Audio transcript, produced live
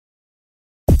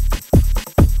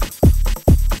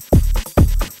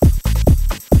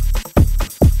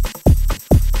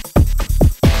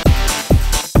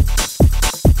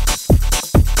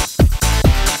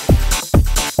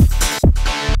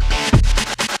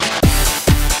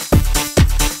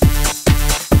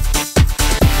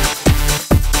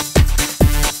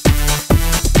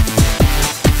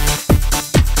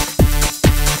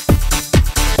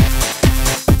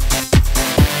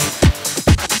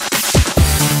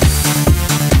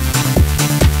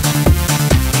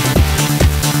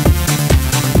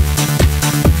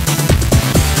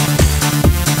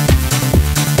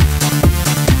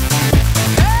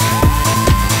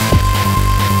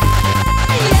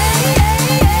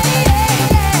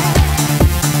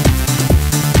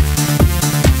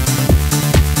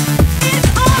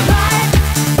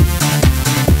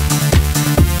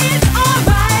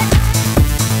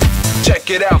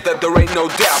that there ain't no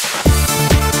doubt.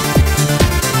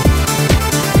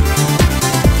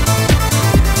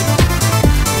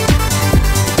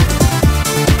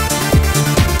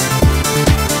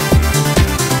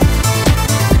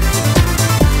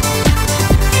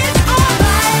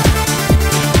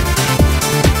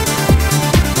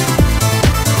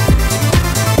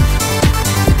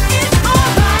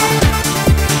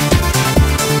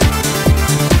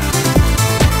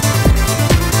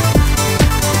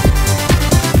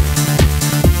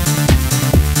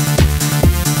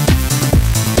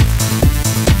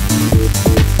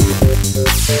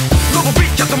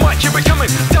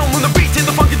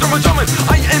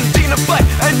 Indee in the flight,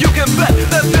 and you can bet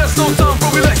that there's no time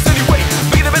for relax anyway.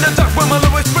 Beat up in the dark when my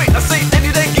love is free. I say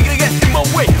any day, you gonna get in my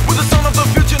way. With the sound of the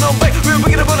future, no way. We're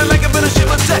thinking about it like a bit of shit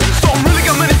attack. So I'm really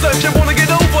got many steps, you wanna get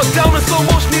over. Down in slow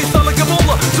motion, need sound like a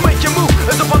bowler. To make you move,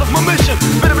 as a part of my mission.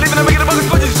 Better believe in I'm making a bucket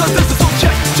for you, so this is so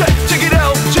check it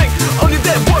out, check. On your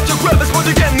dead, what you grab is what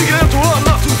you get. Nigga, too hard,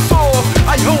 not too sore.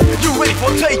 I hope you're ready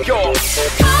for takeoff.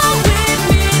 Come with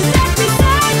me, let me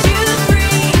set you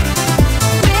free.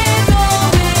 We're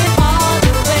going all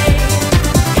the way.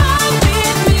 Come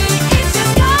with me, it's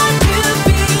just got to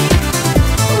be.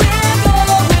 We're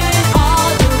going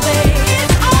all the way.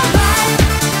 It's alright.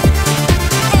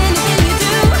 Anything you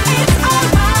do, it's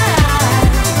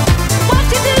alright. What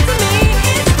you do to me,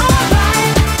 it's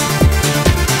alright.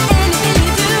 Anything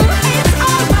you do, it's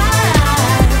alright.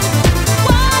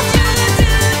 What you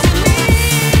do to me.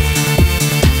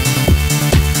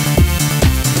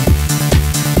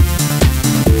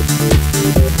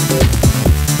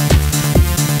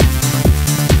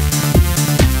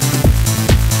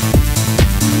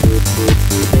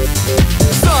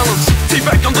 Silence, take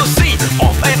back on the scene.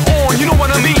 Off and on, you know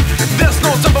what I mean. There's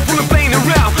no time for fooling playing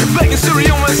around. Back in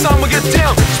stereo when sound will get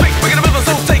down. Speak, we're gonna build a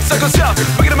soul, take seconds out.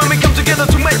 We're gonna make me come together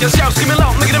to make us shout. Screaming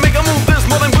loud, we're gonna make a move. This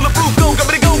more than bulletproof. Go,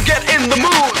 go, get in the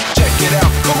mood. Check it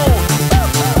out, come on.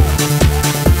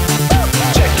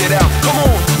 Check it out, come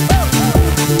on.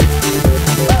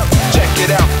 Check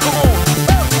it out, come on.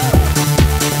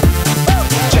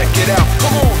 Check it out,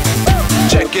 come on.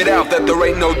 Check it out, that there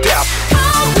ain't no doubt.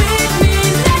 Come with me,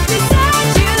 let me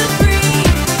set you free.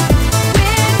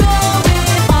 We're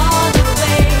going all the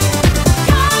way.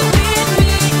 Come with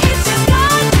me, it's just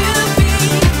got to be.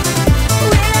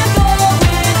 We're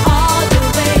going all the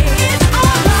way. It's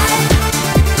alright.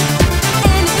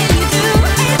 Anything you do,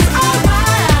 it's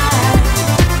alright.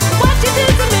 What you do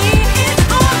to me, it's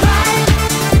alright.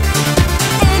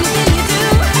 Anything you do,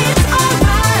 it's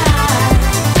alright.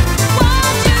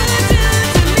 What you do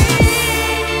to me.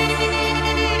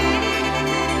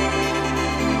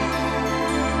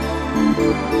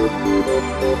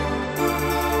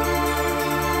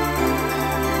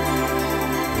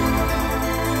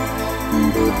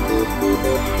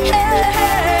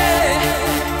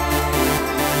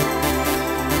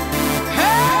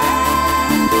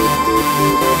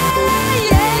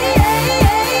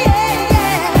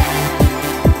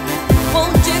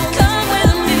 Won't you come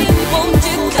with me? Won't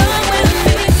you come with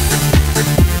me?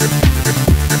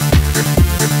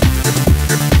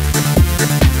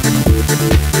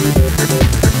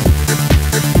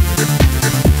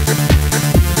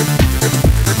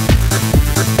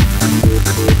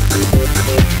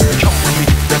 Come with me,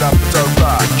 get up the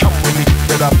ride. Come with me,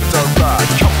 get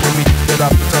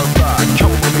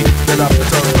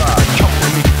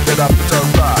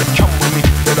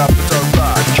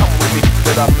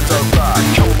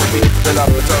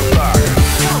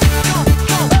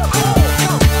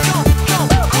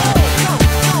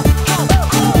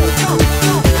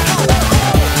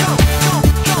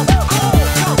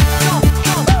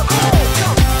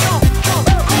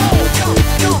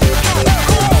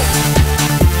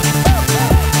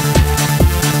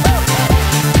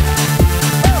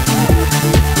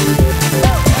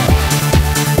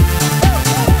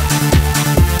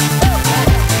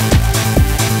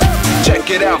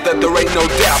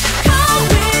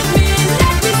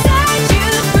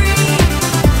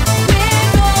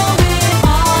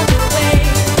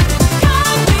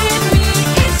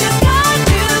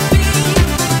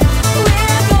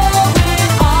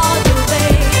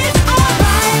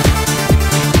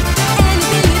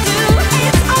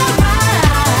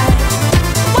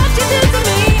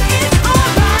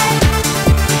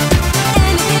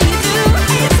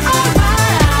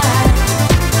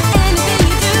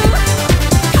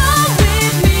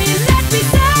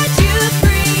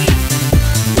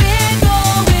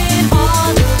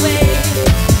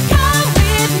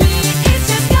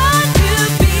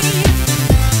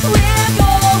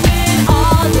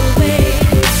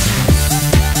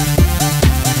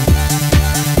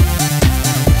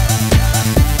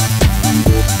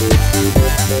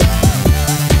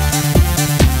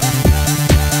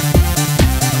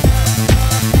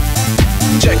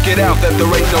Check it out, that there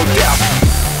ain't no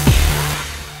doubt.